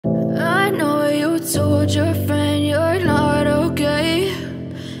told your friend you're not okay?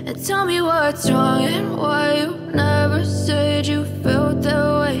 And tell me what's wrong and why you never said you felt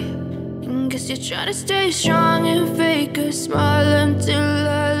that way. And guess you're trying to stay strong and fake a smile until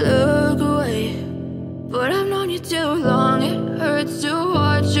I look away. But I've known you too long, it hurts to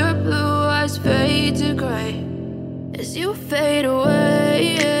watch your blue eyes fade to gray as you fade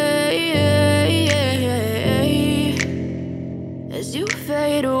away, as you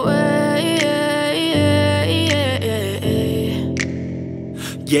fade away.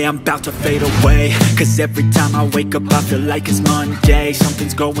 Yeah, I'm about to fade away, cause every time I wake up I feel like it's Monday.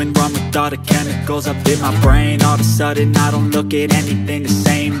 Something's going wrong with all the chemicals up in my brain. All of a sudden I don't look at anything the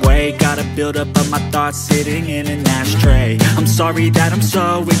same way. Got a buildup of my thoughts sitting in an ashtray. I'm sorry that I'm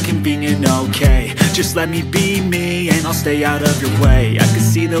so inconvenient, okay? Just let me be me and I'll stay out of your way. I can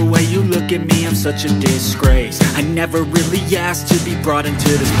see the way you look at me, I'm such a disgrace. I never really asked to be brought into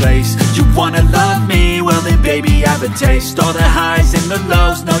this place. You wanna love me? Well then baby, have a taste. All the highs and the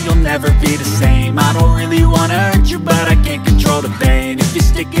lows, no, you'll never be the same. I don't really wanna hurt you, but I can't control the pain. If you're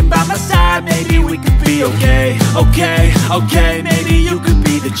sticking by my side, maybe we could be okay. Okay, maybe you could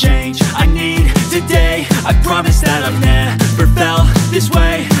be the change I need today. I promise that I've never felt this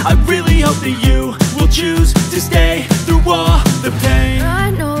way. I really hope that you will choose to stay through all the pain.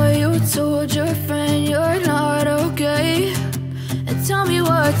 I know you told your friend you're not okay. And tell me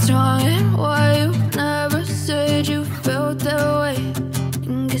what's wrong and why you never said you felt that way.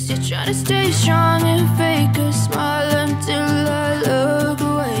 Guess you're trying to stay strong and fake a smile until I look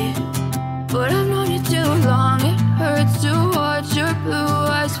away. But I've known you too long, it hurts to watch your blue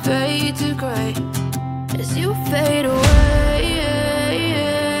eyes fade to gray as you fade away.